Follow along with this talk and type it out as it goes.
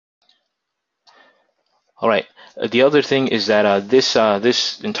All right. The other thing is that this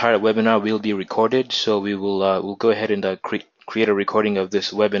entire webinar will be recorded, so we'll go ahead and create a recording of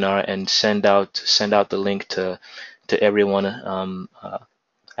this webinar and send out the link to everyone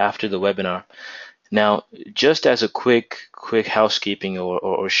after the webinar. Now, just as a quick housekeeping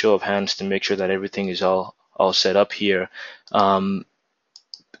or show of hands to make sure that everything is all set up here,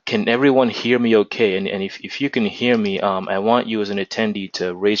 can everyone hear me okay? And if you can hear me, I want you as an attendee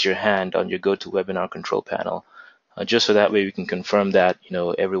to raise your hand on your GoToWebinar control panel, just so that way we can confirm that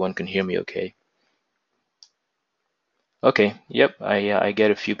everyone can hear me okay. Okay, yep, I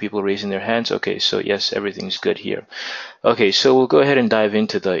get a few people raising their hands. Okay, so yes, everything's good here. Okay, so we'll go ahead and dive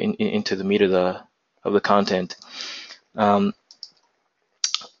into the meat of the content.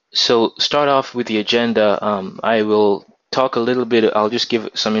 So start off with the agenda. I will talk a little bit. I'll just give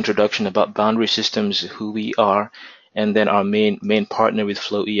some introduction about boundary systems, who we are, and then our main partner with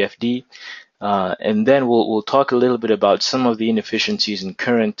FloEFD. And then we'll talk a little bit about some of the inefficiencies in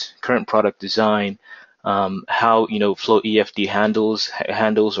current product design, how FloEFD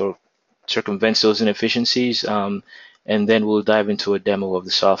handles or circumvents those inefficiencies, and then we'll dive into a demo of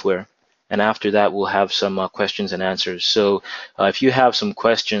the software. And after that, we'll have some questions and answers. So if you have some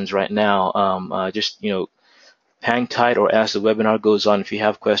questions right now, just hang tight, or as the webinar goes on, if you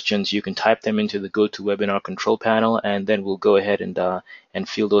have questions, you can type them into the GoToWebinar control panel, and then we'll go ahead and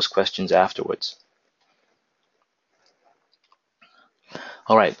field those questions afterwards.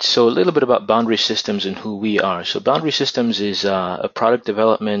 All right, so a little bit about Boundary Systems and who we are. So Boundary Systems is a product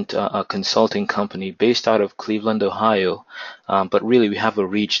development consulting company based out of Cleveland, Ohio, but really we have a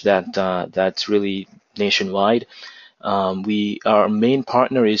reach that's really nationwide. Our main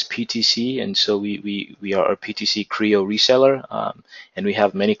partner is PTC, and so we are a PTC Creo reseller, and we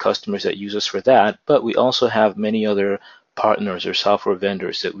have many customers that use us for that, but we also have many other partners or software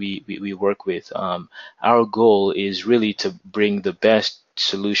vendors that we work with. Our goal is really to bring the best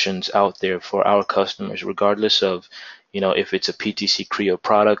solutions out there for our customers, regardless of if it's a PTC Creo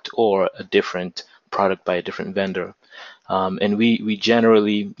product or a different product by a different vendor. And we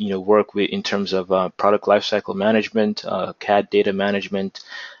generally work with in terms of product lifecycle management, CAD data management,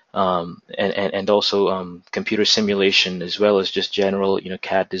 and also computer simulation, as well as just general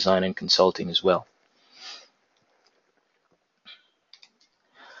CAD design and consulting as well.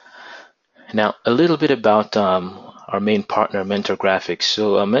 Now, a little bit about our main partner, Mentor Graphics.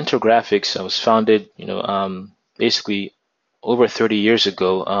 So Mentor Graphics was founded, basically over 30 years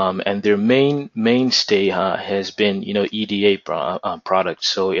ago, and their mainstay has been, EDA products,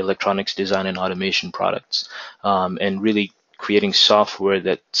 so electronics design and automation products, and really creating software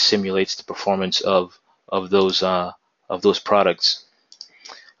that simulates the performance of those products.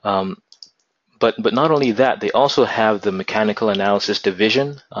 But not only that, they also have the mechanical analysis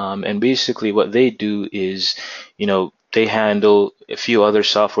division, and basically what they do is, they handle a few other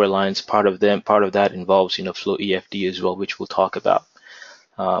software lines. Part of that involves, FloEFD as well, which we'll talk about.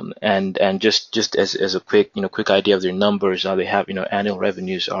 And just as a quick idea of their numbers, they have annual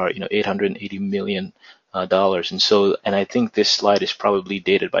revenues are $880 million. And I think this slide is probably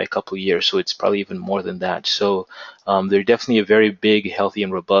dated by a couple of years, so it's probably even more than that. So they're definitely a very big, healthy,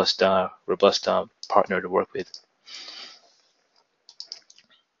 and robust partner to work with.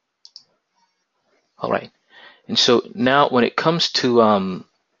 All right, and so now when it comes to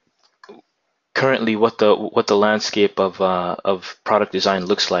currently what the landscape of product design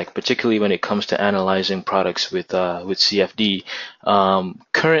looks like, particularly when it comes to analyzing products with CFD,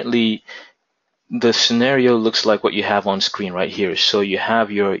 currently the scenario looks like what you have on screen right here. So you have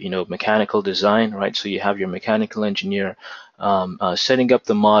your mechanical design, right? So you have your mechanical engineer setting up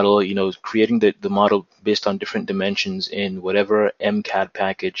the model, creating the model based on different dimensions in whatever MCAD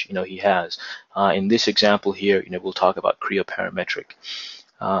package he has. In this example here, we'll talk about Creo parametric.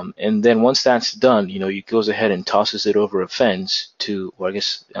 And then once that's done, he goes ahead and tosses it over a fence to, or I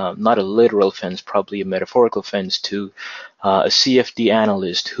guess not a literal fence, probably a metaphorical fence, to a CFD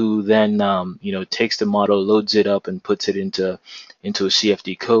analyst, who then takes the model, loads it up, and puts it into a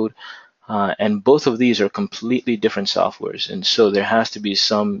CFD code. And both of these are completely different softwares, and so there has to be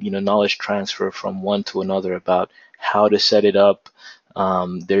some knowledge transfer from one to another about how to set it up.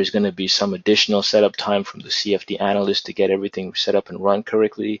 There's going to be some additional setup time from the CFD analyst to get everything set up and run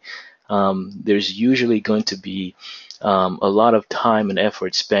correctly. There's usually going to be a lot of time and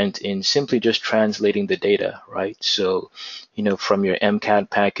effort spent in simply just translating the data, right? So, from your MCAD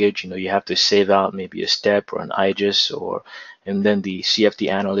package, you have to save out maybe a step or an IGES, and then the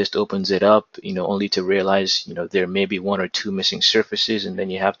CFD analyst opens it up, only to realize, there may be one or two missing surfaces, and then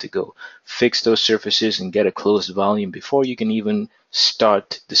you have to go fix those surfaces and get a closed volume before you can even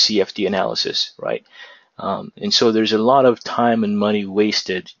start the CFD analysis, right? And so there's a lot of time and money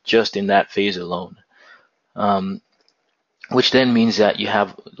wasted just in that phase alone. Which then means that you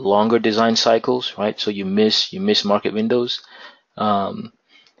have longer design cycles, right? So you miss market windows. And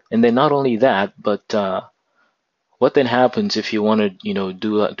then not only that, but what then happens if you want to,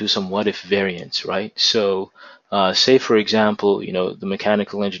 do some what if variants, right? So say for example, the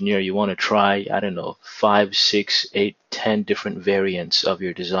mechanical engineer, you want to try, I don't know, 5, 6, 8, 10 different variants of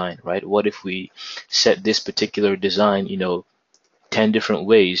your design, right? What if we set this particular design, 10 different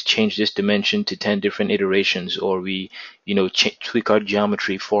ways, change this dimension to 10 different iterations, or we, tweak our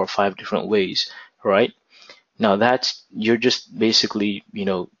geometry 4 or 5 different ways, right? Now you're just basically,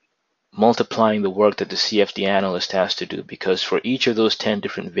 multiplying the work that the CFD analyst has to do, because for each of those 10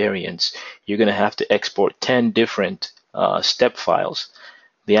 different variants, you're going to have to export 10 different step files.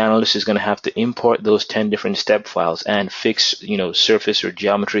 The analyst is going to have to import those 10 different step files and fix, surface or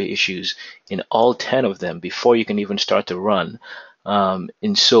geometry issues in all 10 of them before you can even start to run.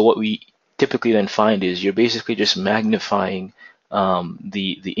 And so what we typically then find is you're basically just magnifying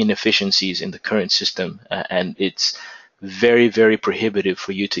the inefficiencies in the current system, and it's very, very prohibitive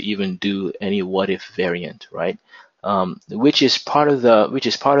for you to even do any what if variant, right? Which is part of the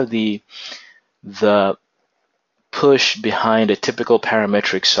push behind a typical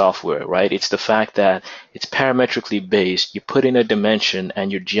parametric software, right? It's the fact that it's parametrically based. You put in a dimension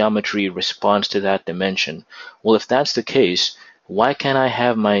and your geometry responds to that dimension. Well, if that's the case, why can't I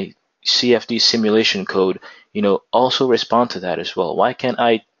have my CFD simulation code, also respond to that as well? Why can't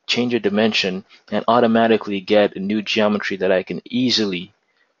I change a dimension and automatically get a new geometry that I can easily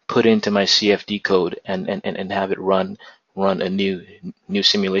put into my CFD code and have it run a new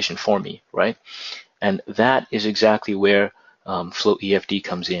simulation for me, right? And that is exactly where FloEFD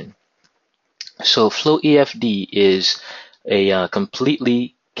comes in. So FloEFD is a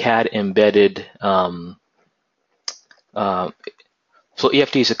completely CAD embedded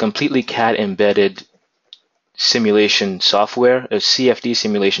FloEFD is a completely CAD embedded simulation software, a CFD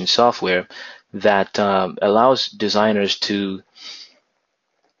simulation software that allows designers to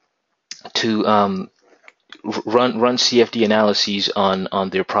run CFD analyses on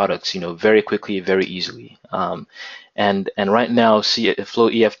their products, very quickly, very easily. And right now,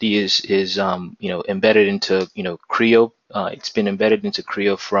 FloEFD is embedded into Creo. It's been embedded into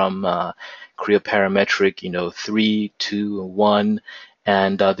Creo from Creo Parametric 3, 2, 1,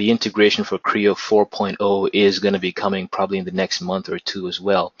 and the integration for Creo 4.0 is going to be coming probably in the next month or two as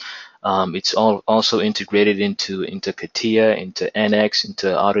well. It's also integrated into CATIA, into NX, into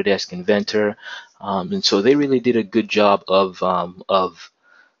Autodesk Inventor, and so they really did a good job of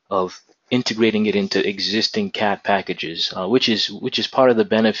integrating it into existing CAD packages, which is part of the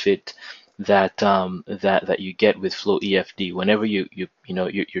benefit that that you get with FloEFD. Whenever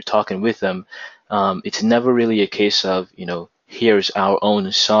you're talking with them, it's never really a case of here's our own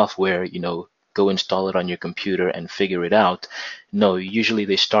software, go install it on your computer and figure it out. No, usually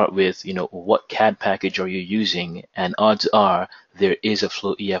they start with, what CAD package are you using? And odds are there is a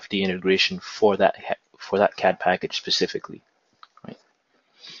FloEFD integration for that CAD package specifically. Right?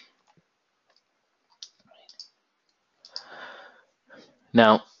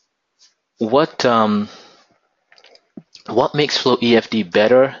 Now, what makes FloEFD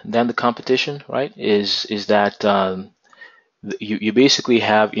better than the competition, right? Is that you basically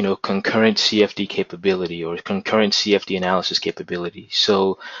have concurrent CFD capability or concurrent CFD analysis capability.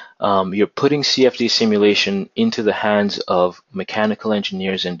 So you're putting CFD simulation into the hands of mechanical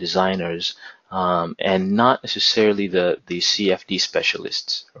engineers and designers, and not necessarily the CFD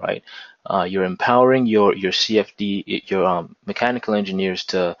specialists, right? You're empowering your CFD, your mechanical engineers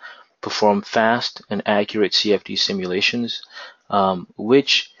to perform fast and accurate CFD simulations,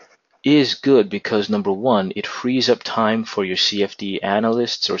 which is good because number one, it frees up time for your CFD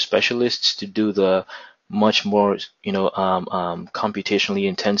analysts or specialists to do the much more computationally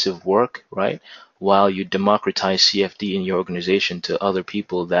intensive work, right? While you democratize CFD in your organization to other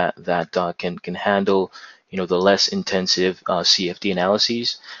people that can handle the less intensive CFD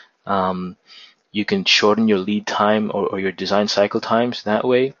analyses. You can shorten your lead time or your design cycle times that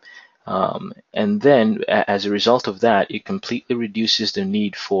way. And then as a result of that, it completely reduces the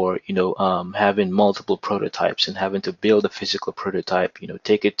need for, having multiple prototypes and having to build a physical prototype,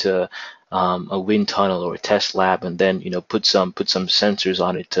 take it to a wind tunnel or a test lab and then, put some sensors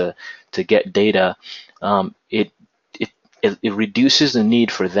on it to get data. It reduces the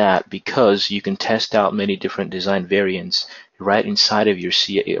need for that because you can test out many different design variants right inside of your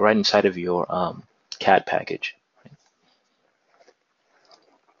CAD package.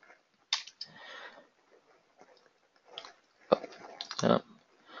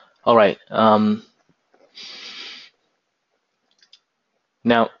 All right.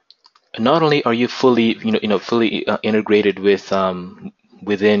 Now, not only are you fully, fully integrated with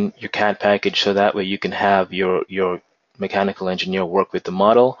within your CAD package, so that way you can have your mechanical engineer work with the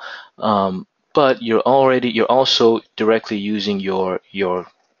model, but you're also directly using your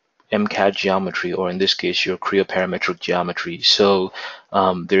MCAD geometry, or in this case, your Creo parametric geometry. So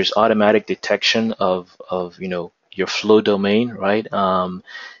there's automatic detection of your flow domain, right?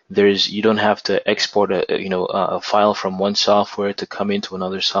 You don't have to export a file from one software to come into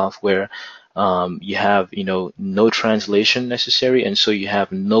another software. You have no translation necessary, and so you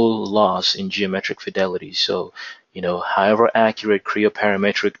have no loss in geometric fidelity. So however accurate Creo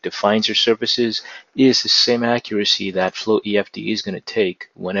parametric defines your surfaces is the same accuracy that FloEFD is going to take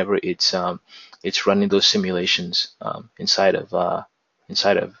whenever it's running those simulations inside of the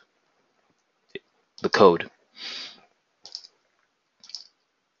code.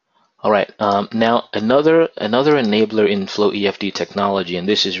 All right. Now another enabler in FloEFD technology, and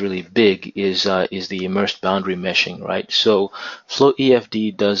this is really big, is the immersed boundary meshing, right? So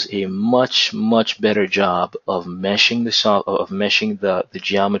FloEFD does a much better job of meshing the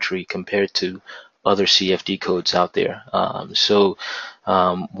geometry compared to other CFD codes out there.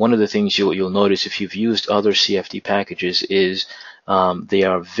 One of the things you'll notice if you've used other CFD packages is they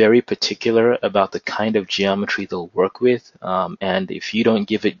are very particular about the kind of geometry they'll work with, and if you don't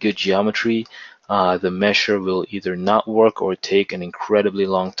give it good geometry, the mesher will either not work or take an incredibly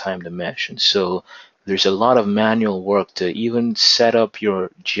long time to mesh. And so there's a lot of manual work to even set up your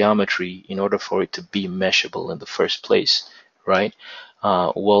geometry in order for it to be meshable in the first place, right?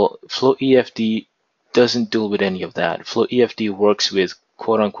 Well, FloEFD doesn't deal with any of that. FloEFD works with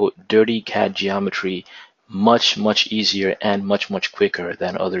quote-unquote dirty CAD geometry much easier and much quicker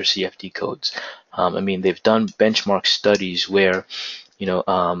than other CFD codes. I mean, they've done benchmark studies where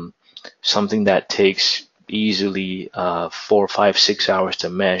something that takes easily 4, 5, 6 hours to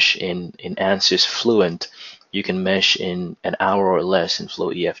mesh in ANSYS Fluent, you can mesh in an hour or less in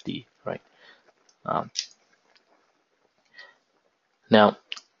FloEFD, right? Now,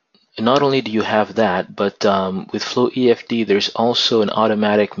 not only do you have that, but with FloEFD, there's also an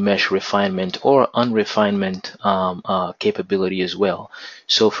automatic mesh refinement or unrefinement capability as well.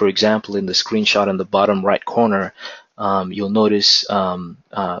 So, for example, in the screenshot in the bottom right corner, you'll notice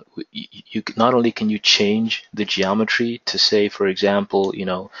you not only can you change the geometry to say, for example,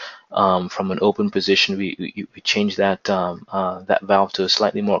 from an open position, we change that that valve to a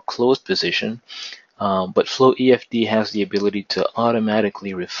slightly more closed position. But FloEFD has the ability to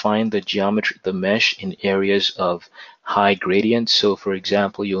automatically refine the geometry, the mesh in areas of high gradient. So, for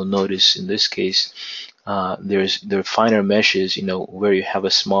example, you'll notice in this case, there are finer meshes, where you have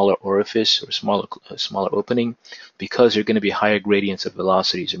a smaller orifice or smaller opening, because there are going to be higher gradients of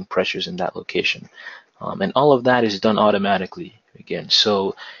velocities and pressures in that location. And all of that is done automatically again.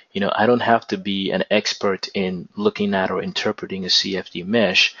 So, I don't have to be an expert in looking at or interpreting a CFD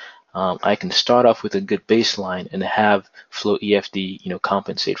mesh. I can start off with a good baseline and have FloEFD,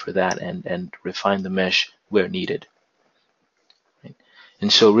 compensate for that and refine the mesh where needed. Right?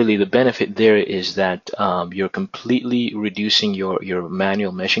 And so really the benefit there is that you're completely reducing your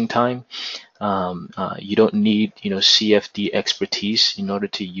manual meshing time. You don't need, CFD expertise in order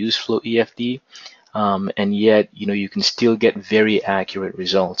to use FloEFD, and yet, you can still get very accurate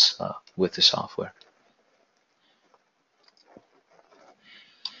results with the software.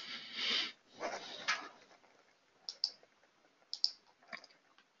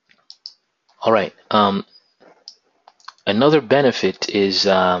 All right. Another benefit is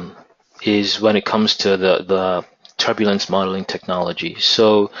when it comes to the turbulence modeling technology.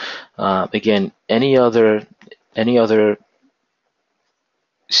 So again, any other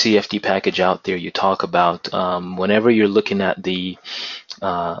CFD package out there you talk about, whenever you're looking at the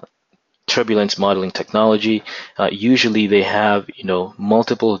turbulence modeling technology, usually they have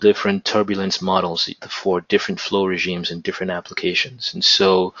multiple different turbulence models for different flow regimes and different applications. And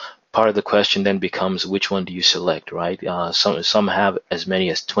so part of the question then becomes, which one do you select, right? Some have as many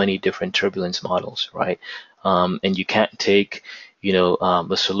as 20 different turbulence models, right? And you can't take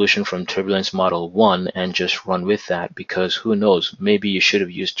a solution from turbulence model 1 and just run with that, because who knows, maybe you should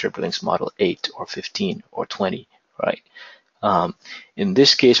have used turbulence model 8 or 15 or 20, right? In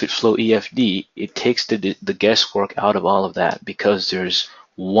this case with FloEFD, it takes the guesswork out of all of that, because there's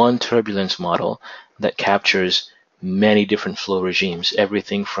one turbulence model that captures many different flow regimes,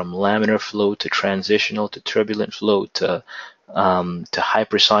 everything from laminar flow to transitional to turbulent flow to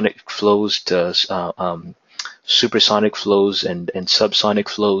hypersonic flows to supersonic flows and subsonic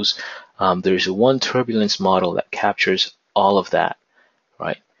flows. There's one turbulence model that captures all of that,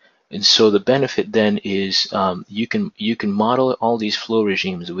 right? And so the benefit then is you can model all these flow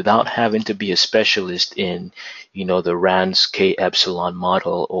regimes without having to be a specialist in, the RANS K epsilon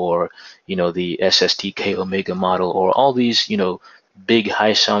model, or, the SST K omega model, or all these, big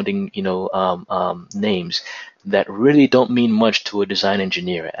high sounding, names that really don't mean much to a design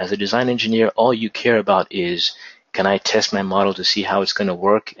engineer. As a design engineer, all you care about is, can I test my model to see how it's going to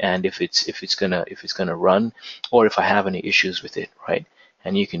work, and if it's gonna run, or if I have any issues with it, right?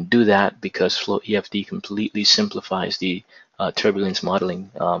 And you can do that because FloEFD completely simplifies the turbulence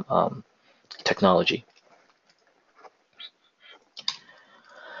modeling technology.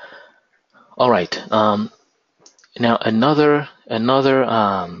 All right. Now another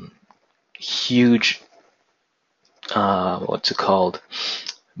huge what's it called,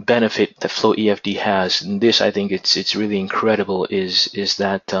 benefit that FloEFD has, and this I think it's really incredible, is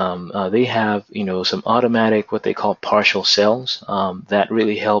that they have some automatic, what they call partial cells, that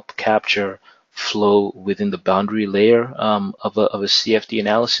really help capture flow within the boundary layer of a CFD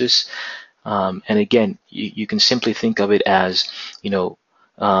analysis. And again, you can simply think of it as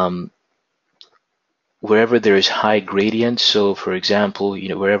wherever there is high gradient. So for example,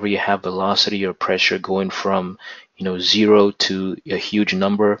 wherever you have velocity or pressure going from 0 to a huge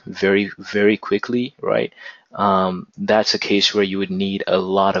number very, very quickly, right? That's a case where you would need a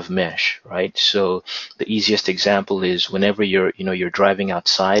lot of mesh, right? So the easiest example is whenever you're driving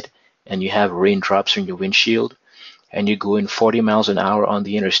outside and you have raindrops on your windshield, and you're going 40 miles an hour on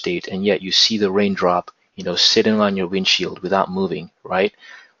the interstate, and yet you see the raindrop, sitting on your windshield without moving, right?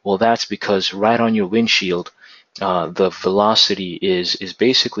 Well, that's because right on your windshield, the velocity is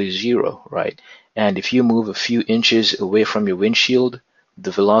basically 0, right? And if you move a few inches away from your windshield,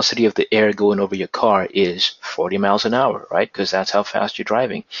 the velocity of the air going over your car is 40 miles an hour, right? Because that's how fast you're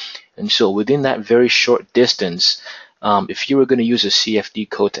driving. And so within that very short distance, if you were going to use a CFD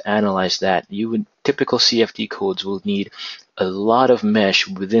code to analyze that, typical CFD codes will need a lot of mesh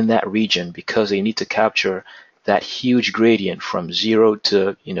within that region, because they need to capture that huge gradient from 0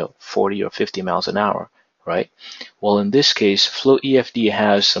 to 40 or 50 miles an hour, right? Well, in this case, FloEFD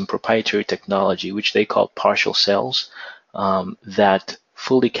has some proprietary technology which they call partial cells that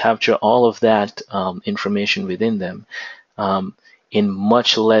fully capture all of that information within them in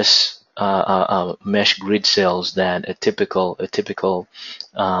much less mesh grid cells than a typical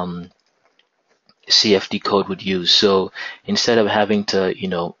CFD code would use. So instead of having to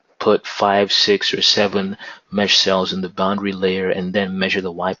put 5, 6, or 7 mesh cells in the boundary layer and then measure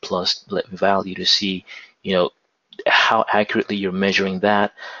the Y plus value to see how accurately you're measuring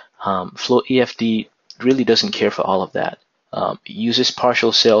that, FloEFD really doesn't care for all of that. It uses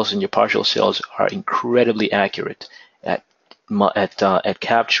partial cells, and your partial cells are incredibly accurate at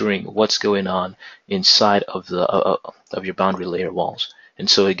capturing what's going on inside of your boundary layer walls. And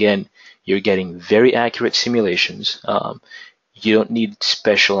so again, you're getting very accurate simulations. You don't need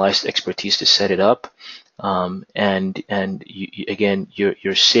specialized expertise to set it up, and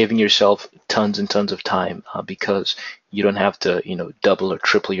you're saving yourself tons and tons of time because you don't have to double or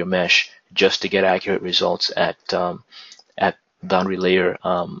triple your mesh just to get accurate results at boundary layer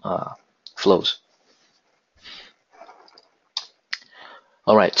flows.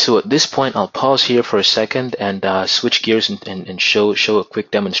 All right, so at this point, I'll pause here for a second and switch gears and show a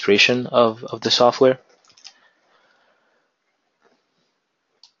quick demonstration of the software.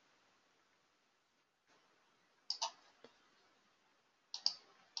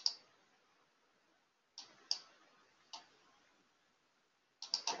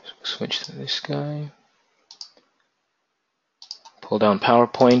 Switch to this guy. Pull down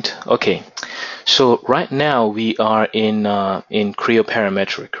PowerPoint. Okay, so right now we are in Creo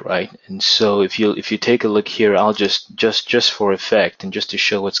parametric, right? And so if you take a look here, I'll just for effect and just to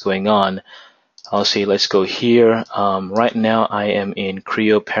show what's going on, I'll say let's go here. Right now I am in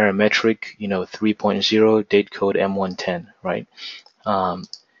Creo parametric, 3.0, date code M110, right?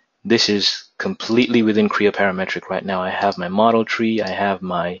 This is completely within Creo parametric right now. I have my model tree, I have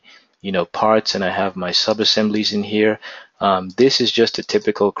my parts, and I have my subassemblies in here. This is just a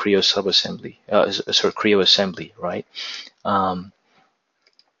typical Creo subassembly, Creo assembly, right? Now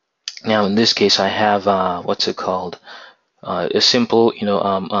in this case, I have what's it called? A simple,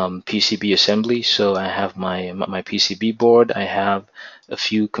 PCB assembly. So I have my PCB board. I have a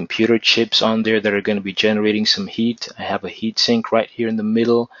few computer chips on there that are going to be generating some heat. I have a heat sink right here in the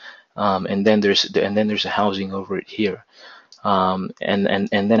middle, and then there's a housing over it here. And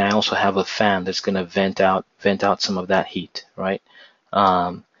then I also have a fan that's going to vent out some of that heat, right?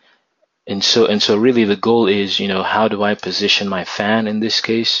 And so really the goal is, how do I position my fan in this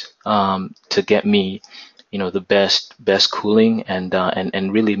case to get me the best cooling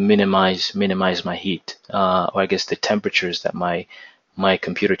and really minimize my heat, or I guess the temperatures that my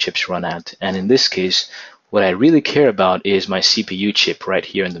computer chips run at. And in this case, what I really care about is my CPU chip right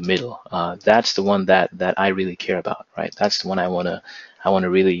here in the middle. That's the one that I really care about, right? That's the one I wanna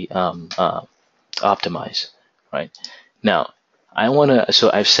really optimize, right? Now, so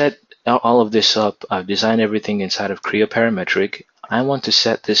I've set all of this up. I've designed everything inside of Creo Parametric. I want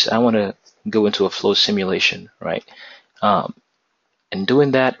to go into a flow simulation, right? And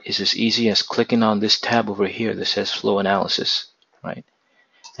doing that is as easy as clicking on this tab over here that says Flow Analysis, right?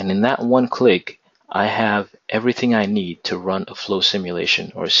 And in that one click, I have everything I need to run a flow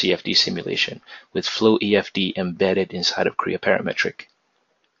simulation or a CFD simulation with FloEFD embedded inside of Creo Parametric,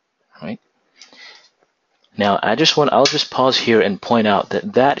 right? Now, I'll just pause here and point out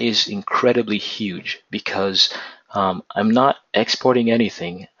that that is incredibly huge, because I'm not exporting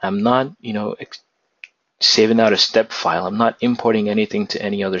anything. I'm not, saving out a step file. I'm not importing anything to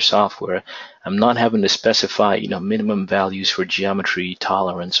any other software. I'm not having to specify, minimum values for geometry,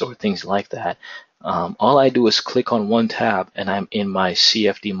 tolerance, or things like that. All I do is click on one tab and I'm in my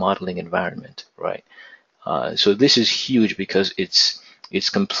CFD modeling environment, right? So this is huge because it's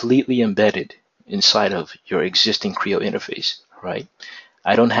completely embedded inside of your existing Creo interface, right?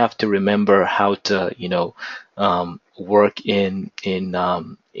 I don't have to remember how to, work in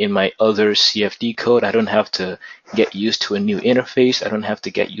my other CFD code. I don't have to get used to a new interface. I don't have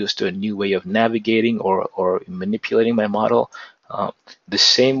to get used to a new way of navigating or manipulating my model. The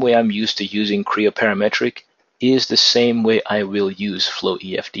same way I'm used to using Creo Parametric is the same way I will use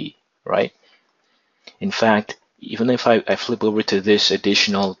FloEFD, right? In fact, even if I flip over to this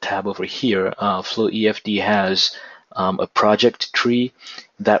additional tab over here, FloEFD has a project tree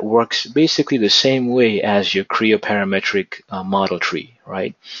that works basically the same way as your Creo Parametric model tree,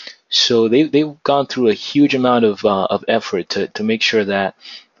 right? So they've gone through a huge amount of effort to make sure that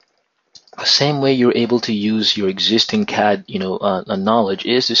the same way you're able to use your existing CAD, knowledge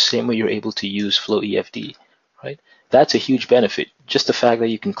is the same way you're able to use FloEFD, right? That's a huge benefit. Just the fact that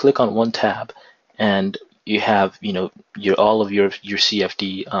you can click on one tab and you have, all of your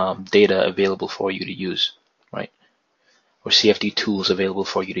CFD data available for you to use, right? Or CFD tools available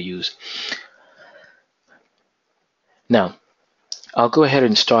for you to use. Now, I'll go ahead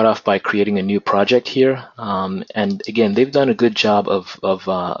and start off by creating a new project here. And again, they've done a good job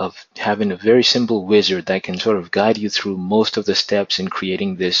of having a very simple wizard that can sort of guide you through most of the steps in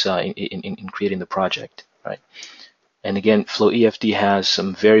creating this, in creating the project, right? And again, FloEFD has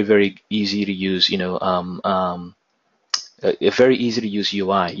some very, very easy to use, a very easy to use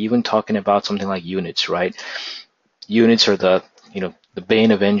UI. Even talking about something like units, right? Units are the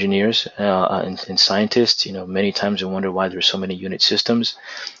bane of engineers and scientists. Many times I wonder why there's so many unit systems.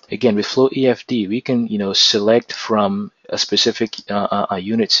 Again, with FloEFD, we can select from a specific a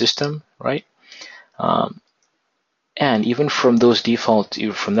unit system, right? And even from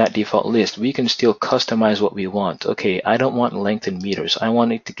that default list, we can still customize what we want. Okay, I don't want length in meters. I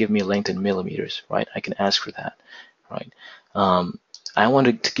want it to give me length in millimeters, right? I can ask for that, right? I want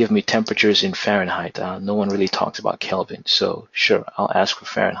it to give me temperatures in Fahrenheit. No one really talks about Kelvin, so sure, I'll ask for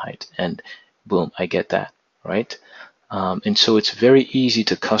Fahrenheit, and boom, I get that, right? And so it's very easy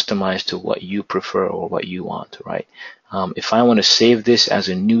to customize to what you prefer or what you want, right? If I want to save this as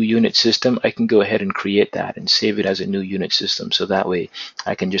a new unit system, I can go ahead and create that and save it as a new unit system, so that way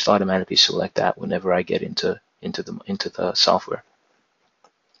I can just automatically select that whenever I get into the software.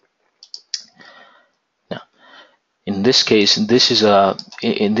 In this case, this is a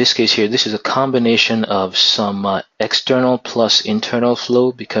combination of some external plus internal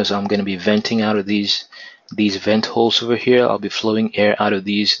flow, because I'm going to be venting out of these vent holes over here. I'll be flowing air out of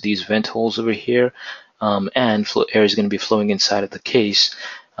these vent holes over here, and air is going to be flowing inside of the case.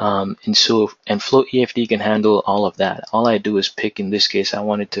 And FloEFD can handle all of that. All I do is pick, in this case, I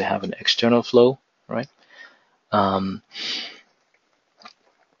wanted to have an external flow, right?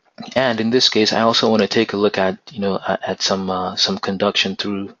 And in this case, I also want to take a look at at some conduction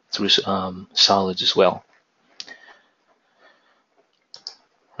through solids as well.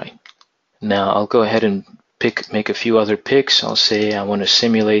 Right. Now I'll go ahead and make a few other picks. I'll say I want to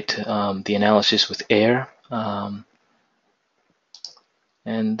simulate the analysis with air. And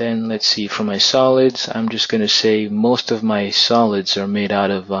then let's see, for my solids, I'm just going to say most of my solids are made out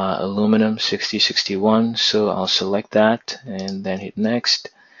of aluminum 6061. So I'll select that and then hit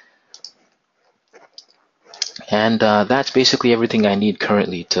next. And that's basically everything I need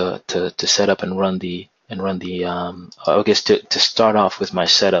currently to set up and run the run the I guess to start off with my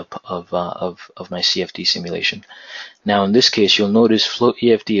setup of my CFD simulation. Now in this case, you'll notice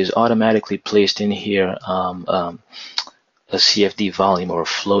FloEFD is automatically placed in here a CFD volume or a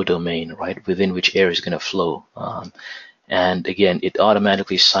flow domain, right, within which air is going to flow. And again, it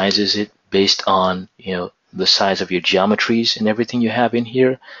automatically sizes it based on, you know, the size of your geometries and everything you have in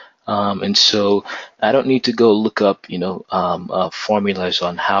here. And so I don't need to go look up, you know, formulas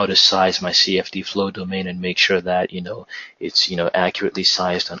on how to size my CFD flow domain and make sure that, you know, it's, you know, accurately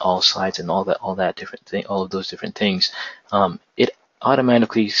sized on all sides and all that different thing, all of those different things. It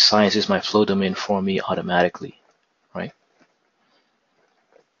automatically sizes my flow domain for me automatically, right?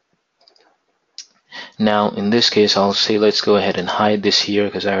 Now, in this case, I'll say let's go ahead and hide this here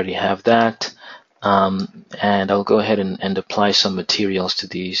because I already have that. And I'll go ahead and apply some materials to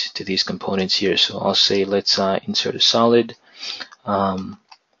these components here. So I'll say let's insert a solid, and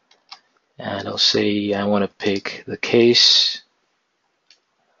I'll say I want to pick the case.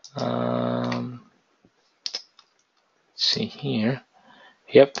 Let's see here.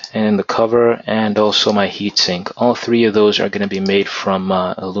 Yep, and the cover and also my heatsink. All three of those are going to be made from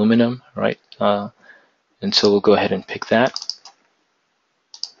aluminum, right? And so we'll go ahead and pick that.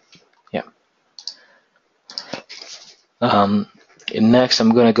 Yeah. Next,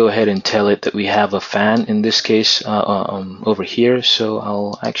 I'm going to go ahead and tell it that we have a fan in this case over here. So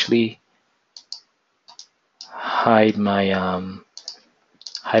I'll actually hide my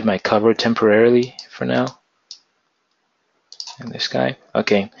cover temporarily for now. And this guy,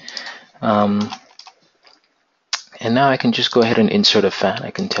 okay. And now I can just go ahead and insert a fan. I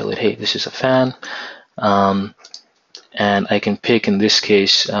can tell it, hey, this is a fan. And I can pick in this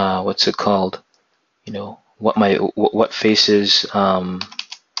case, what's it called? You know, what faces,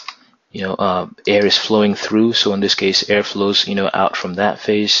 you know, air is flowing through. So in this case, air flows, you know, out from that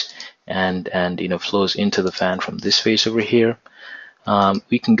face and you know, flows into the fan from this face over here.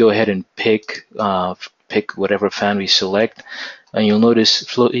 We can go ahead and pick whatever fan we select. And you'll notice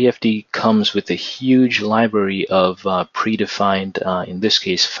FloEFD comes with a huge library of predefined, in this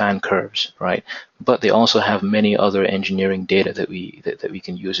case, fan curves, right? But they also have many other engineering data that we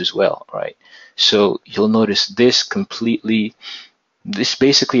can use as well, right? So you'll notice this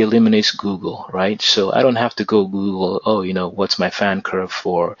basically eliminates Google, right? So I don't have to go Google, oh, you know, what's my fan curve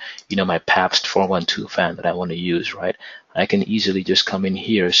for, you know, my Pabst 412 fan that I want to use, right? I can easily just come in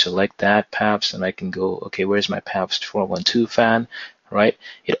here, select that Pabst, and I can go, okay, where's my Pabst 412 fan, right?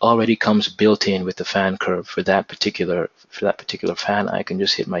 It already comes built in with the fan curve for that particular fan. I can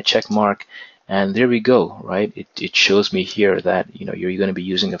just hit my check mark, and there we go, right? It shows me here that, you know, you're going to be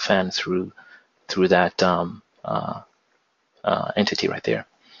using a fan through that entity right there,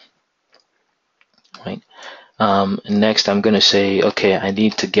 right? Next, I'm going to say, okay, I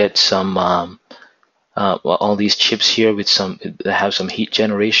need to get some all these chips here with that have some heat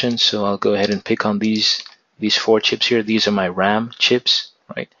generation. So I'll go ahead and pick on these 4 chips here. These are my RAM chips,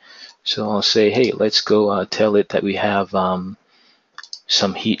 right? So I'll say, hey, let's go tell it that we have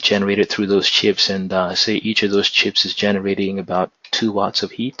some heat generated through those chips, and say each of those chips is generating about 2 watts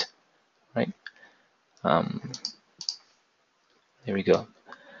of heat, right? There we go.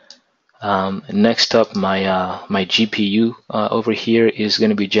 Next up, my GPU over here is going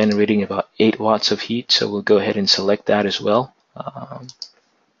to be generating about 8 watts of heat, so we'll go ahead and select that as well.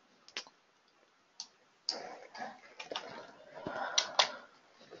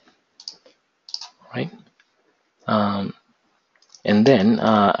 Right. And then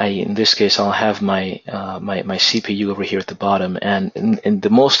in this case, I'll have my my CPU over here at the bottom, and the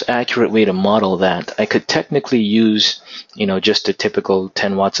most accurate way to model that, I could technically use, you know, just a typical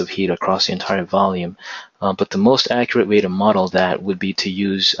 10 watts of heat across the entire volume, but the most accurate way to model that would be to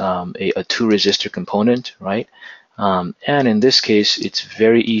use a 2 resistor component, right? And in this case, it's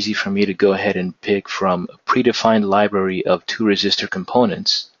very easy for me to go ahead and pick from a predefined library of 2 resistor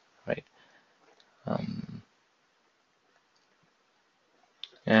components, right?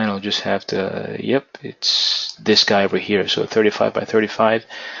 And I'll just have to, yep, it's this guy over here, so 35 by 35.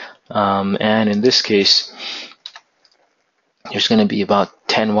 And in this case, there's going to be about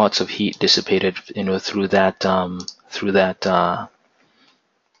 10 watts of heat dissipated, you know, through that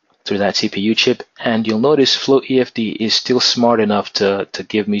CPU chip. And you'll notice FloEFD is still smart enough to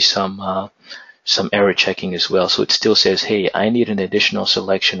give me some error checking as well. So it still says, hey, I need an additional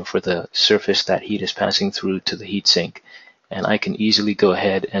selection for the surface that heat is passing through to the heatsink. And I can easily go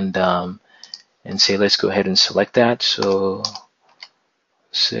ahead and say, let's go ahead and select that. So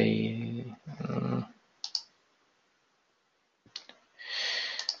say,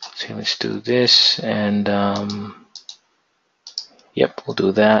 let's do this, and yep, we'll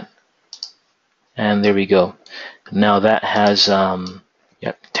do that. And there we go. Now that has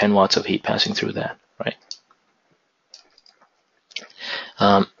 10 watts of heat passing through that, right?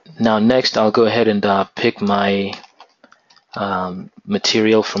 Now next, I'll go ahead and pick my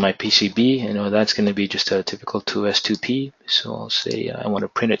material for my PCB. That's going to be just a typical 2S2P. So I'll say I want a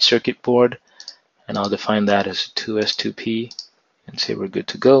printed circuit board, and I'll define that as 2S2P and say we're good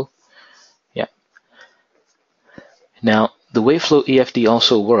to go. Yeah. Now the way FloEFD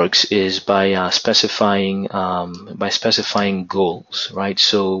also works is by specifying goals, right?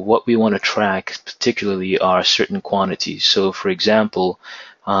 So what we want to track particularly are certain quantities. So for example,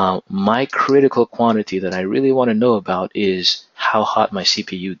 my critical quantity that I really want to know about is how hot my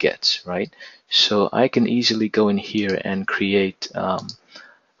CPU gets, right? So I can easily go in here and create a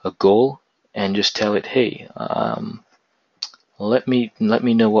goal and just tell it, hey, let me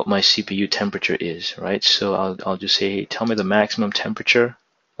know what my CPU temperature is, right? So I'll just say, hey, tell me the maximum temperature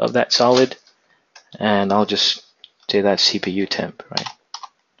of that solid, and I'll just say that's CPU temp, right?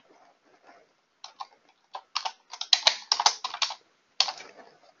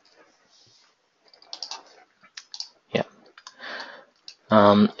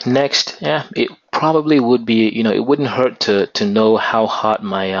 Next, it probably would be, it wouldn't hurt to know how hot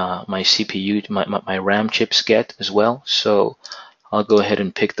my my CPU, my RAM chips get as well. So I'll go ahead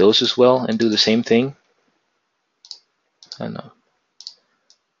and pick those as well and do the same thing. I know.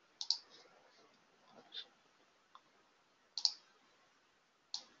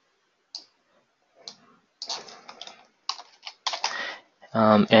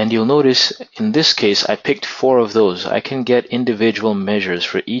 And you'll notice in this case, I picked 4 of those. I can get individual measures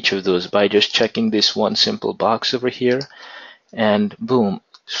for each of those by just checking this one simple box over here, and boom,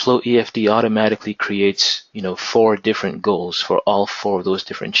 FloEFD automatically creates 4 different goals for all 4 of those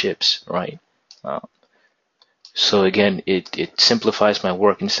different chips, right? So again, it simplifies my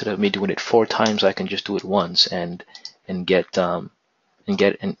work. Instead of me doing it 4 times, I can just do it once and get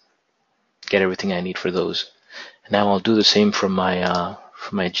everything I need for those. Now I'll do the same for my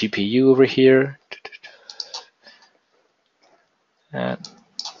GPU over here.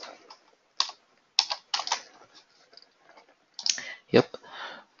 Yep.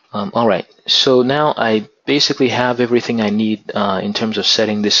 All right. So now I basically have everything I need in terms of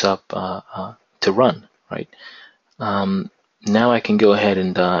setting this up to run, right? Now I can go ahead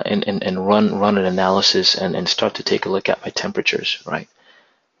and run an analysis and start to take a look at my temperatures, right?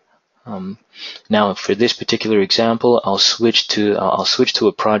 Now for this particular example, I'll switch to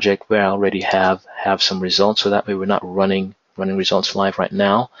a project where I already have some results, so that way we're not running results live right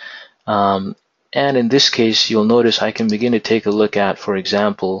now. And in this case, you'll notice I can begin to take a look at, for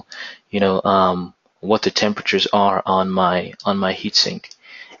example, what the temperatures are on my heatsink.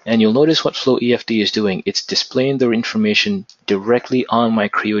 And you'll notice what FloEFD is doing. It's displaying the information directly on my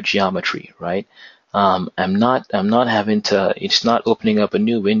Creo geometry, right? I'm not having to. It's not opening up a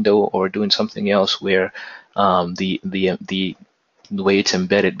new window or doing something else where the way it's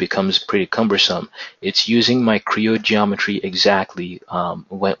embedded becomes pretty cumbersome. It's using my Creo geometry exactly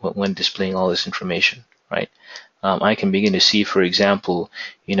when displaying all this information, right? I can begin to see, for example,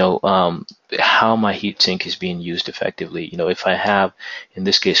 how my heatsink is being used effectively. If I have, in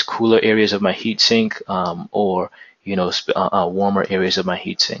this case, cooler areas of my heatsink or warmer areas of my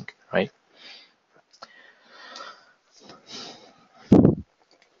heatsink, right?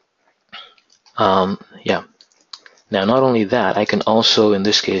 Yeah. Now, not only that, I can also, in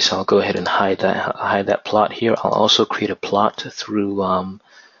this case, I'll go ahead and hide that plot here. I'll also create a plot through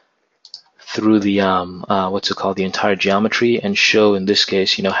the what's it called, the entire geometry, and show, in this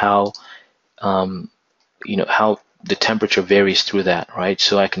case, how how the temperature varies through that, right?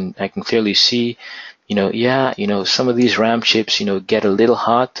 So I can clearly see, some of these RAM chips, get a little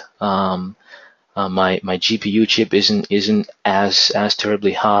hot. My GPU chip isn't as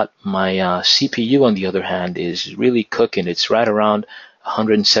terribly hot. My CPU, on the other hand, is really cooking. It's right around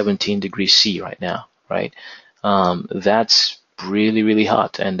 117 degrees C right now, right? That's really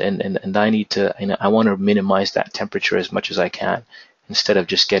hot, and I need to, I want to minimize that temperature as much as I can, instead of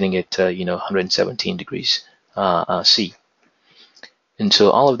just getting it to 117 degrees C. And so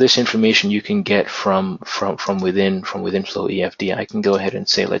all of this information you can get from within FloEFD. I can go ahead and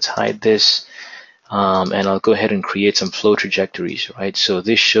say, let's hide this. And I'll go ahead and create some flow trajectories, right? So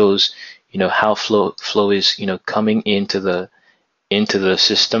this shows, how flow is, coming into the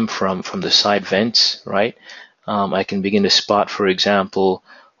system from the side vents, right? I can begin to spot, for example,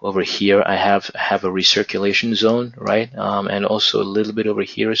 over here I have a recirculation zone, right? And also a little bit over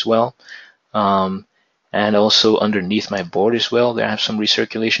here as well, and also underneath my board as well, there I have some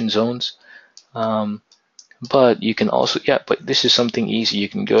recirculation zones. But you can also, yeah, but this is something easy. You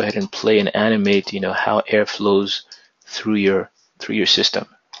can go ahead and play and animate, how air flows through your system,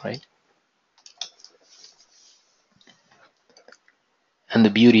 right? And the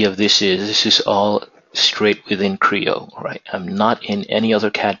beauty of this is all straight within Creo, right? I'm not in any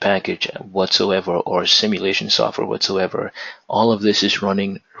other CAD package whatsoever or simulation software whatsoever. All of this is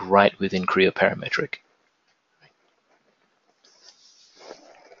running right within Creo Parametric.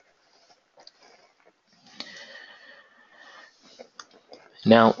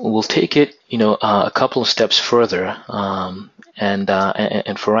 Now we'll take it, a couple of steps further, and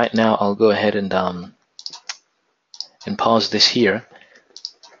for right now, I'll go ahead and pause this here.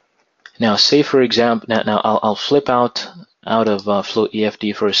 Now, say for example, now I'll flip out of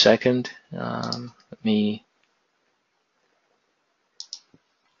FloEFD for a second. Let me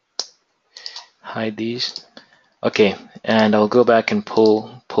hide these. Okay, and I'll go back and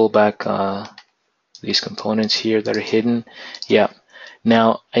pull back these components here that are hidden. Yeah.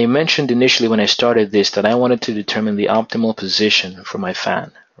 Now, I mentioned initially when I started this that I wanted to determine the optimal position for my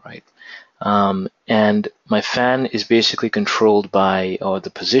fan, right? And my fan is basically controlled by, or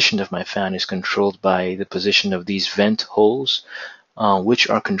the position of my fan is controlled by the position of these vent holes, which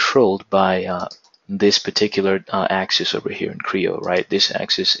are controlled by this particular axis over here in Creo, right? This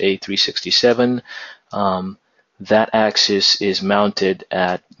axis A367. That axis is mounted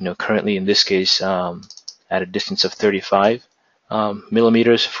at, currently in this case, at a distance of 35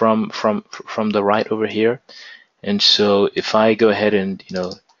 millimeters from the right over here. And so if I go ahead and,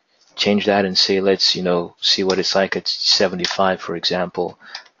 change that and say, let's, see what it's like at 75, for example,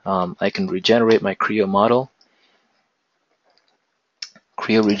 I can regenerate my Creo model.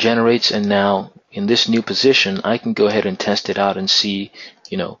 Creo regenerates, and now in this new position, I can go ahead and test it out and see,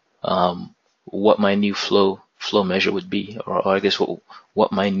 what my new flow measure would be, or I guess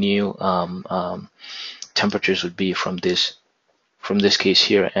what my new temperatures would be from this case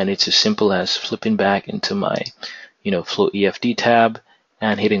here. And it's as simple as flipping back into my, FloEFD tab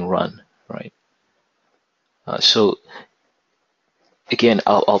and hitting run, right? So again,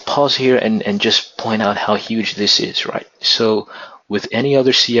 I'll pause here and just point out how huge this is, right? So with any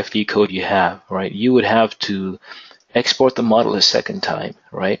other CFD code you have, right, you would have to export the model a second time,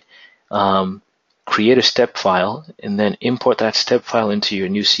 right? Create a step file and then import that step file into your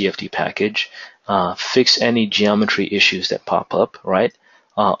new CFD package. Fix any geometry issues that pop up, right?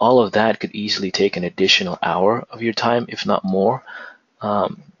 All of that could easily take an additional hour of your time, if not more,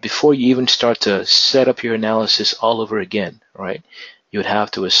 before you even start to set up your analysis all over again, right? You would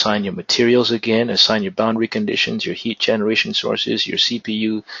have to assign your materials again, assign your boundary conditions, your heat generation sources, your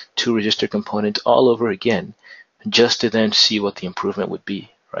CPU, 2 resistor components all over again, just to then see what the improvement would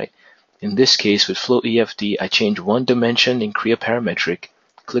be, right? In this case, with FloEFD, I change one dimension in Creo Parametric,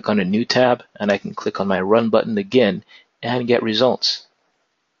 click on a new tab, and I can click on my run button again and get results.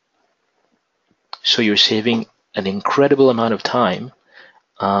 So you're saving an incredible amount of time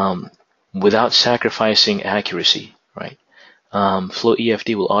without sacrificing accuracy, right?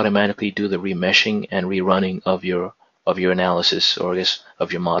 FloEFD will automatically do the remeshing and rerunning of your analysis, or I guess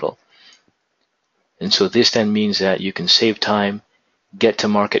of your model. And so this then means that you can save time, get to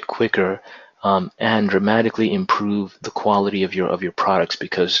market quicker, and dramatically improve the quality of your products,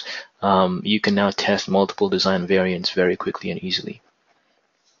 because you can now test multiple design variants very quickly and easily.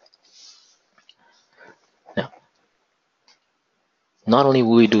 Now, not only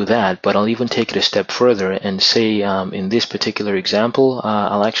will we do that, but I'll even take it a step further and say, in this particular example,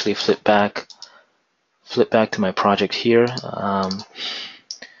 I'll actually flip back to my project here,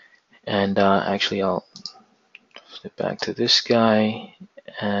 and actually I'll flip back to this guy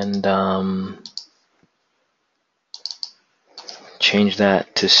and change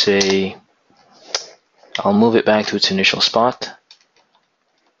that to say, I'll move it back to its initial spot.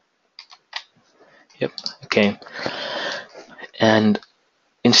 Yep, okay. And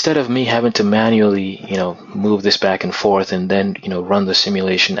instead of me having to manually, move this back and forth and then, run the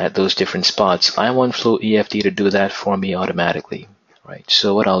simulation at those different spots, I want FloEFD to do that for me automatically, right?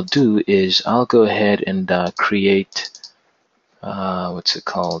 So what I'll do is I'll go ahead and create, what's it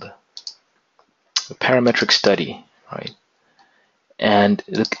called? A parametric study, right? And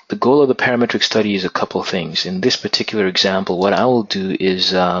the goal of the parametric study is a couple things. In this particular example, what I will do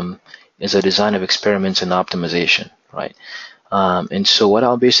is a design of experiments and optimization, right? And so what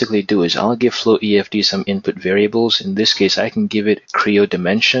I'll basically do is I'll give FloEFD some input variables. In this case, I can give it Creo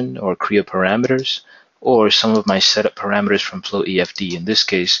dimension or Creo parameters, or some of my setup parameters from FloEFD. In this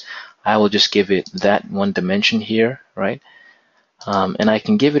case, I will just give it that one dimension here, right? And I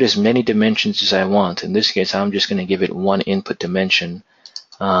can give it as many dimensions as I want. In this case, I'm just going to give it one input dimension.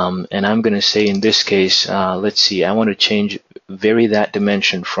 And I'm going to say in this case, let's see, I want to vary that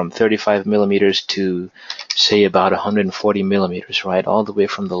dimension from 35 millimeters to say about 140 millimeters, right? All the way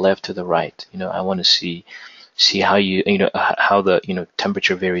from the left to the right. I want to see how how the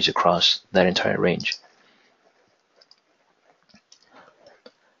temperature varies across that entire range.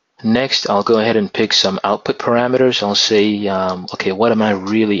 Next, I'll go ahead and pick some output parameters. I'll say, okay, what am I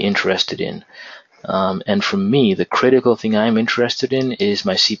really interested in? And for me, the critical thing I'm interested in is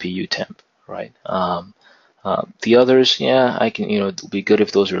my CPU temp, right? The others, yeah, I can, it'll be good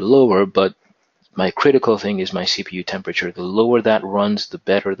if those are lower, but my critical thing is my CPU temperature. The lower that runs, the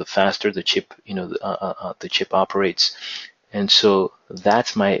better, the faster the chip, the chip operates. And so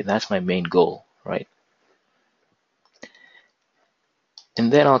that's my main goal, right? And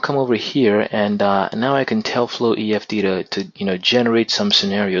then I'll come over here, and now I can tell FloEFD to generate some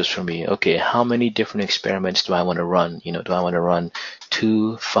scenarios for me. Okay, how many different experiments do I want to run? Do I want to run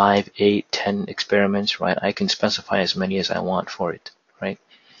 2, 5, 8, 10 experiments? Right? I can specify as many as I want for it. Right?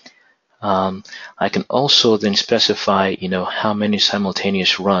 I can also then specify how many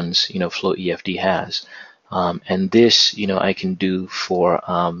simultaneous runs FloEFD has. And this, I can do for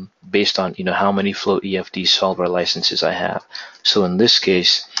based on how many FloEFD solver licenses I have. So in this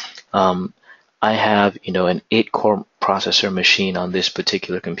case, I have an 8-core processor machine on this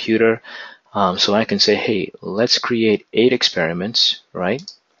particular computer. So I can say, hey, let's create 8 experiments, right?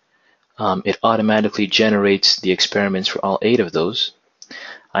 It automatically generates the experiments for all 8 of those.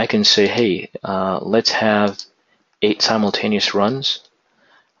 I can say, hey, let's have 8 simultaneous runs.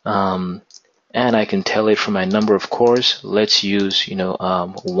 And I can tell it from my number of cores, let's use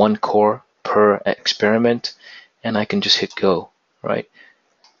 1 core per experiment, and I can just hit go, right?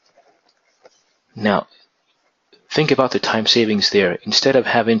 Now, think about the time savings there. Instead of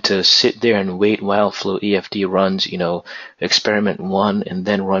having to sit there and wait while FloEFD runs, experiment 1 and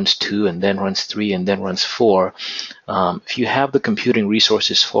then runs 2 and then runs 3 and then runs 4, if you have the computing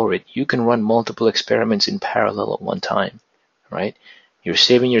resources for it, you can run multiple experiments in parallel at one time, right? You're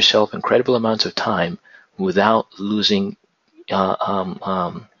saving yourself incredible amounts of time without losing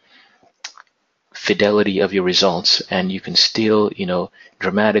fidelity of your results, and you can still,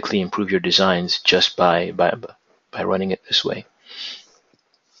 dramatically improve your designs just by running it this way.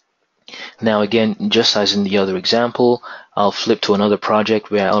 Now, again, just as in the other example, I'll flip to another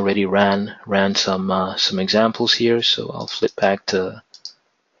project where I already ran some examples here. So I'll flip back to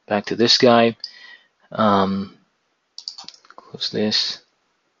this guy. Close this.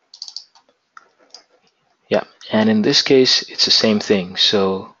 Yeah, and in this case, it's the same thing.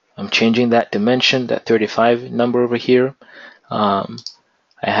 So I'm changing that dimension, that 35 number over here. I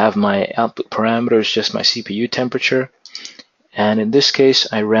have my output parameters, just my CPU temperature. And in this case,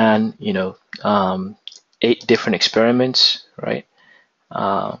 I ran, 8 different experiments, right?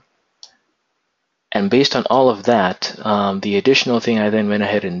 And based on all of that, the additional thing I then went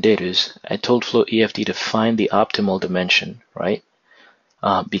ahead and did is I told FloEFD to find the optimal dimension, right?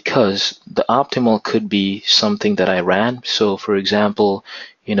 Because the optimal could be something that I ran. So for example,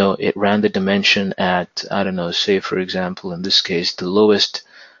 it ran the dimension at, I don't know, say for example, in this case, the lowest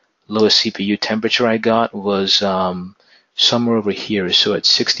CPU temperature I got was somewhere over here. So at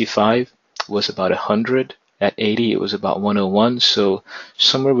 65 was about 100. At 80 it was about 101. So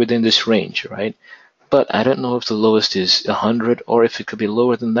somewhere within this range, right? But I don't know if the lowest is 100 or if it could be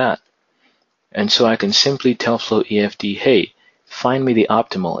lower than that. And so I can simply tell FloEFD, hey, find me the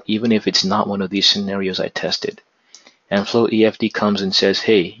optimal, even if it's not one of these scenarios I tested. And FloEFD comes and says,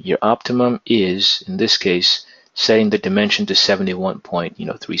 hey, your optimum is, in this case, setting the dimension to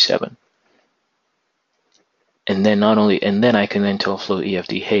 71.37. And then I can then tell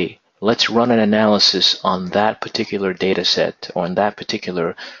FloEFD, hey, let's run an analysis on that particular data set or on that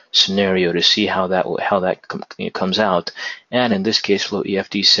particular scenario to see how that comes out. And in this case,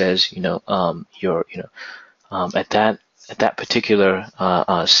 FloEFD says, at that particular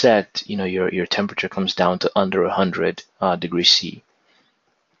set, your temperature comes down to under 100 degrees C.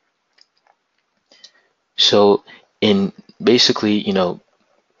 So in basically,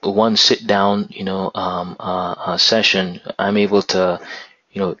 one sit down, session, I'm able to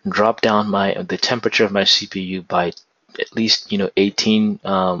drop down the temperature of my CPU by at least 18,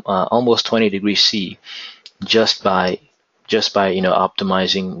 almost 20 degrees C, just by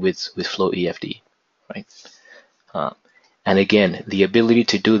optimizing with FloEFD, right? And again, the ability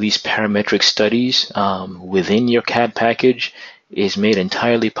to do these parametric studies within your CAD package is made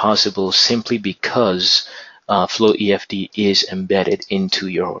entirely possible simply because FloEFD is embedded into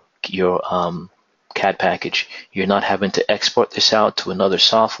your CAD package. You're not having to export this out to another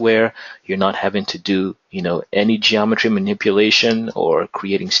software. You're not having to do, any geometry manipulation or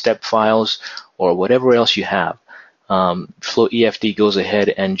creating step files or whatever else you have. FloEFD goes ahead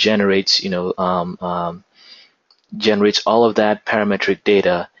and generates, generates all of that parametric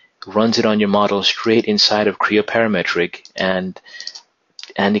data, runs it on your model straight inside of Creo Parametric, and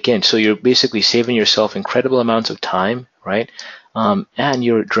again, so you're basically saving yourself incredible amounts of time, right? And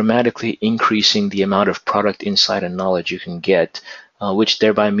you're dramatically increasing the amount of product insight and knowledge you can get, which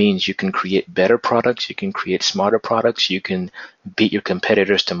thereby means you can create better products, you can create smarter products, you can beat your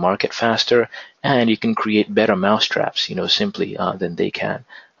competitors to market faster, and you can create better mousetraps, simply than they can.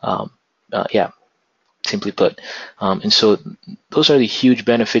 Simply put. And so those are the huge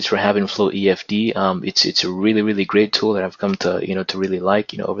benefits for having FloEFD. It's a really, really great tool that I've come to, to really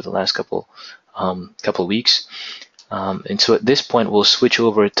like, over the last couple weeks. And so at this point, we'll switch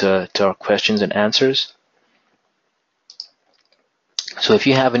over to our questions and answers. So if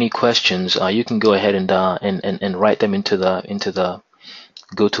you have any questions, you can go ahead and write them into the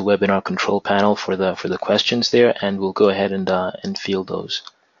GoToWebinar control panel for the questions there, and we'll go ahead and field those.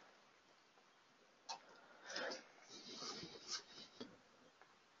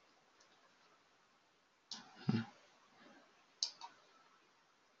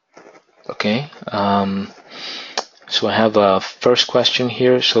 Okay, so I have a first question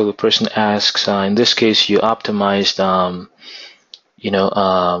here. So the person asks, in this case, you optimized,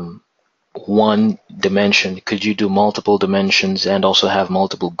 one dimension. Could you do multiple dimensions and also have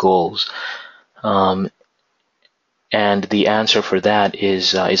multiple goals? And the answer for that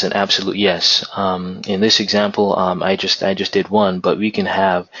is an absolute yes. In this example, I just did one, but we can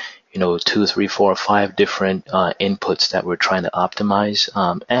have 2, 3, 4, 5 different inputs that we're trying to optimize,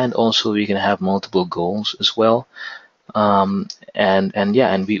 and also we can have multiple goals as well. And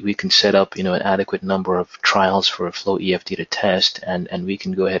we can set up an adequate number of trials for FloEFD to test, and we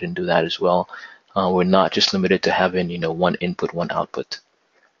can go ahead and do that as well. We're not just limited to having one input, one output.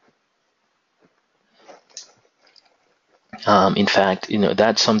 In fact,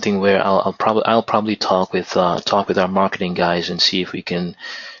 that's something where I'll probably talk with our marketing guys and see if we can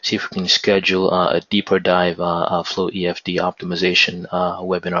schedule a deeper dive FloEFD optimization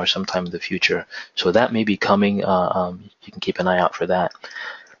webinar sometime in the future. So that may be coming. You can keep an eye out for that.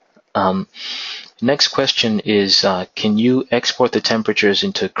 Next question is, can you export the temperatures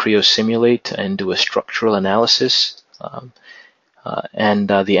into Creo Simulate and do a structural analysis? And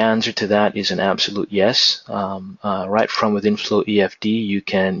the answer to that is an absolute yes. Right from within FloEFD, you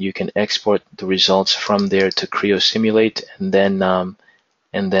can export the results from there to Creo Simulate, and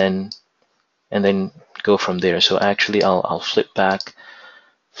then go from there. So actually, I'll flip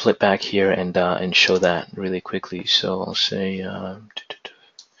back here and show that really quickly. So I'll say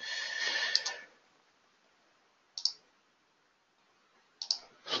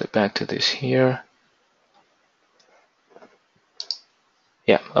flip back to this here.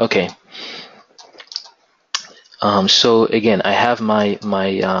 Yeah, okay. So again, I have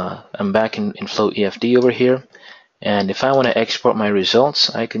I'm back in FloEFD over here, and if I want to export my results,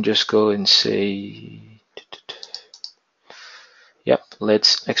 I can just go and say, yep,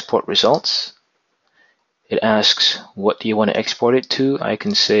 let's export results. It asks, what do you want to export it to? I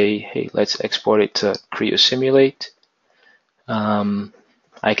can say, hey, let's export it to Creo Simulate.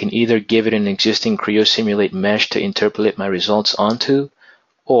 I can either give it an existing Creo Simulate mesh to interpolate my results onto,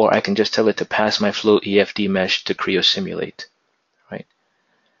 or I can just tell it to pass my FloEFD mesh to Creo Simulate, right?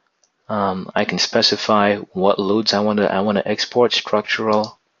 I can specify what loads I want to export,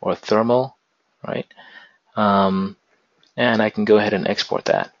 structural or thermal, right? And I can go ahead and export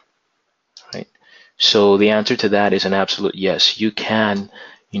that, right? So the answer to that is an absolute yes. You can,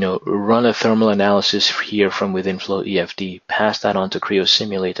 run a thermal analysis here from within FloEFD, pass that on to Creo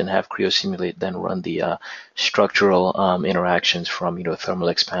Simulate, and have Creo Simulate then run the structural interactions from thermal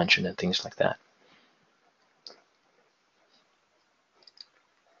expansion and things like that.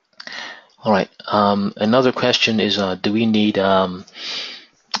 All right. Another question is, do we need an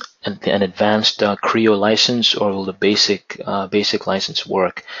advanced Creo license, or will the basic license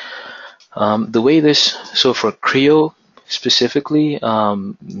work? The way so for Creo specifically,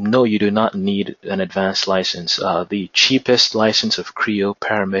 no, you do not need an advanced license. The cheapest license of Creo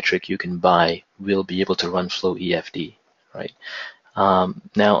Parametric you can buy will be able to run FloEFD, right?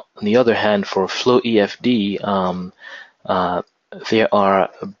 Now, on the other hand, for FloEFD, there are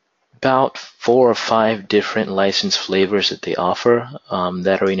about 4 or 5 different license flavors that they offer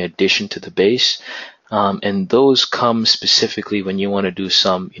that are in addition to the base. And those come specifically when you want to do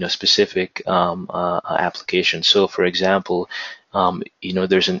some, specific applications. So, for example,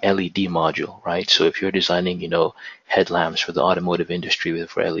 there's an LED module, right? So if you're designing, headlamps for the automotive industry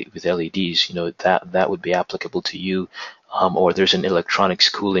with LEDs, that would be applicable to you. Or there's an electronics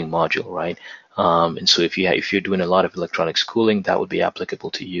cooling module, right? And so if you're doing a lot of electronics cooling, that would be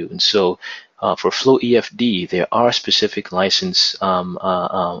applicable to you. And so for FloEFD, there are specific license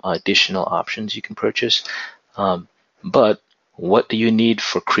additional options you can purchase. But what do you need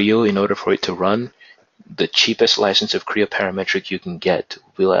for Creo in order for it to run? The cheapest license of Creo Parametric you can get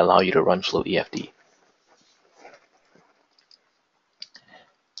will allow you to run FloEFD.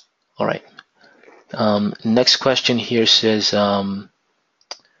 All right. Next question here says,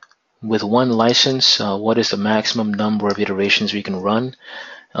 with one license, what is the maximum number of iterations we can run?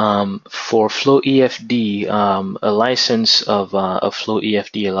 For FloEFD, a license of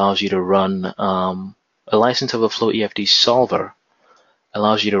FloEFD allows you to run, a license of a FloEFD solver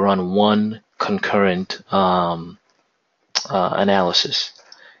allows you to run one concurrent analysis.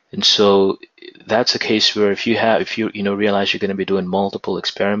 And so that's a case where if you realize you're going to be doing multiple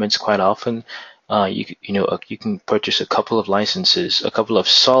experiments quite often, you can purchase a couple of licenses, a couple of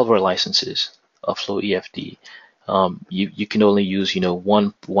solver licenses of FloEFD. You can only use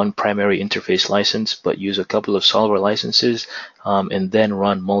one primary interface license, but use a couple of solver licenses, and then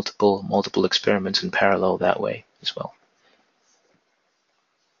run multiple experiments in parallel that way as well.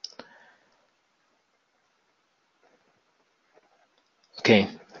 Okay.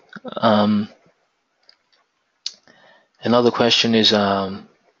 Another question is,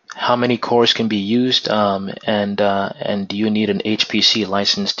 how many cores can be used, and do you need an HPC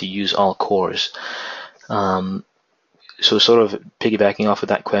license to use all cores? So sort of piggybacking off of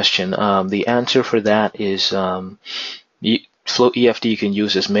that question, the answer for that is FloEFD can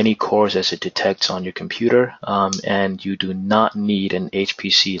use as many cores as it detects on your computer, and you do not need an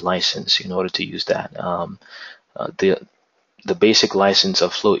HPC license in order to use that. The basic license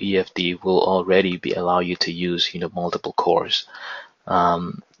of FloEFD will already allow you to use multiple cores.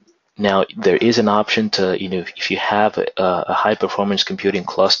 Now there is an option to if you have a high performance computing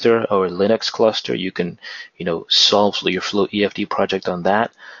cluster or a Linux cluster, you can solve your FloEFD project on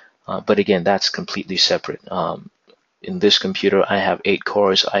that. But again, that's completely separate. In this computer, I have 8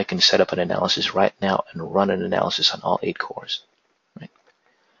 cores. I can set up an analysis right now and run an analysis on all 8 cores. Right?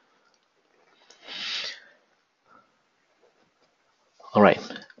 All right.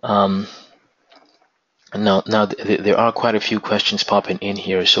 Now there are quite a few questions popping in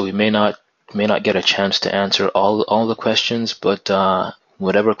here, so we may not get a chance to answer all the questions, but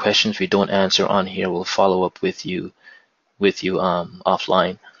whatever questions we don't answer on here, we'll follow up with you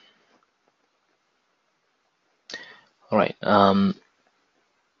offline. All right.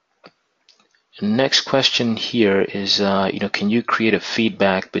 Next question here is, can you create a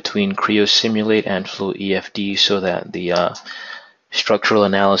feedback between Creo Simulate and FloEFD so that the structural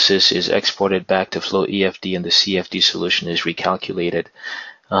analysis is exported back to FloEFD and the CFD solution is recalculated?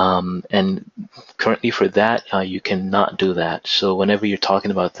 And currently for that, you cannot do that. So whenever you're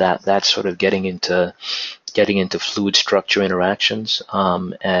talking about that, that's sort of getting into fluid structure interactions,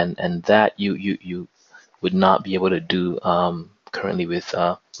 and that you would not be able to do currently with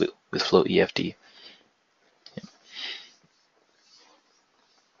FloEFD.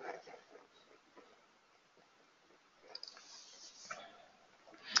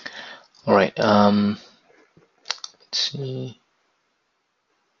 All right. Let's see.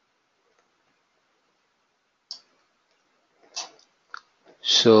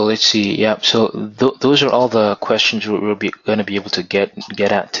 So let's see. Yeah. So those are all the questions we're going to be able to get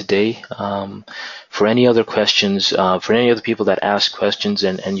at today. For any other questions, for any other people that asked questions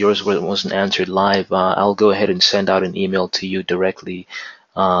and yours wasn't answered live, I'll go ahead and send out an email to you directly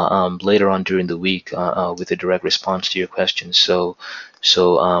later on during the week with a direct response to your questions. So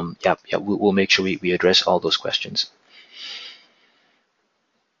we'll make sure we address all those questions.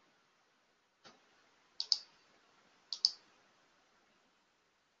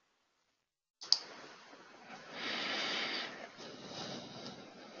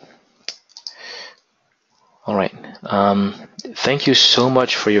 All right. Thank you so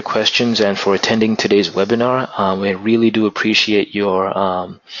much for your questions and for attending today's webinar. We really do appreciate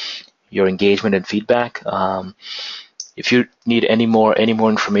your engagement and feedback. If you need any more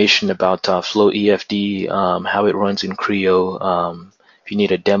information about FloEFD, how it runs in Creo, if you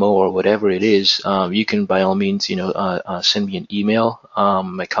need a demo or whatever it is, you can by all means send me an email.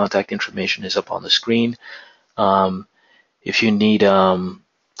 My contact information is up on the screen. If you need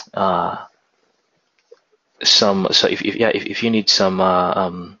if you need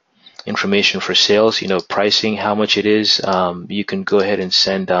some information for sales, pricing, how much it is, you can go ahead and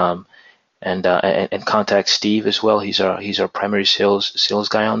send and contact Steve as well. He's our primary sales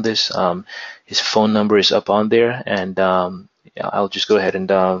guy on this. His phone number is up on there, and I'll just go ahead and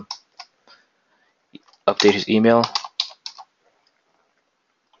update his email.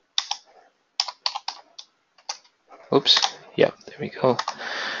 Oops. Yeah, there we go.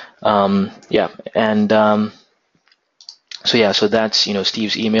 Yeah, and so that's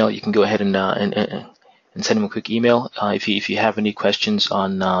Steve's email. You can go ahead and send him a quick email if you have any questions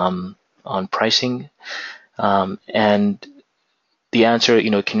on pricing, and the answer,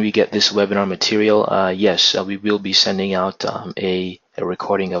 can we get this webinar material? Yes, we will be sending out a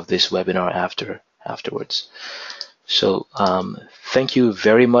recording of this webinar afterwards. So thank you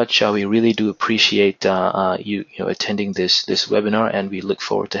very much. We really do appreciate you attending this webinar, and we look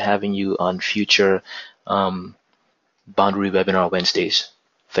forward to having you on future Boundary Webinar Wednesdays.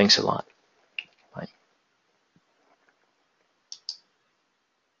 Thanks a lot.